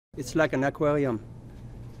It's like an aquarium,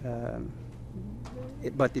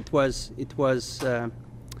 but it was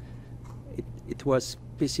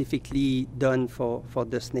specifically done for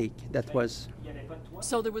the snake. That was.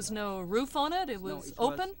 So there was no roof on it? It was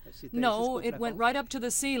open? No, it went right up to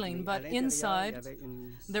the ceiling, but inside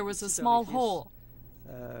there was a small hole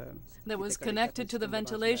that was connected to the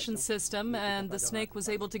ventilation system, and the snake was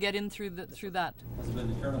able to get in through that. Has it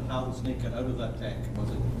been determined how the snake got out of that tank?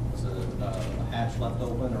 Was it a hatch left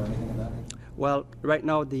open or anything of that nature? Well, right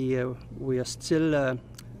now we are still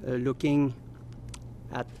looking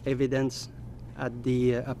at evidence at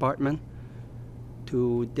the apartment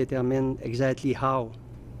to determine exactly how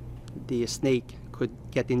the snake could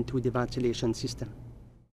get into the ventilation system.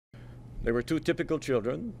 They were two typical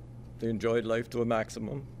children. They enjoyed life to a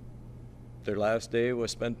maximum. Their last day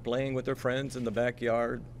was spent playing with their friends in the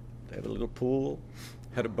backyard. They had a little pool,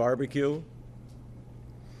 had a barbecue.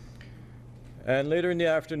 And later in the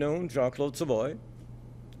afternoon, Jean-Claude Savoy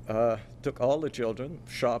took all the children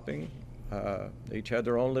shopping. They each had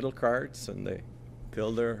their own little carts, and they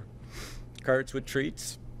filled their carts with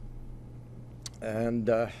treats. And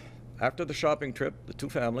after the shopping trip, the two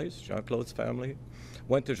families, Jean-Claude's family,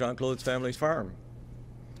 went to Jean-Claude's family's farm.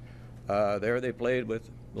 There they played with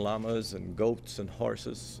llamas and goats and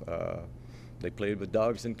horses. They played with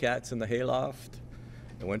dogs and cats in the hayloft.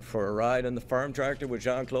 They went for a ride in the farm tractor with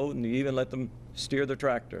Jean-Claude, and he even let them steer the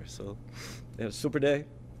tractor. So they had a super day.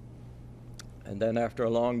 And then after a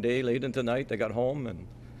long day, late into the night, they got home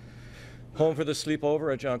for the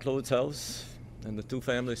sleepover at Jean-Claude's house. And the two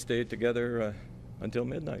families stayed together until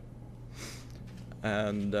midnight.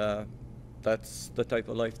 And that's the type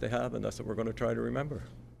of life they have, and that's what we're going to try to remember.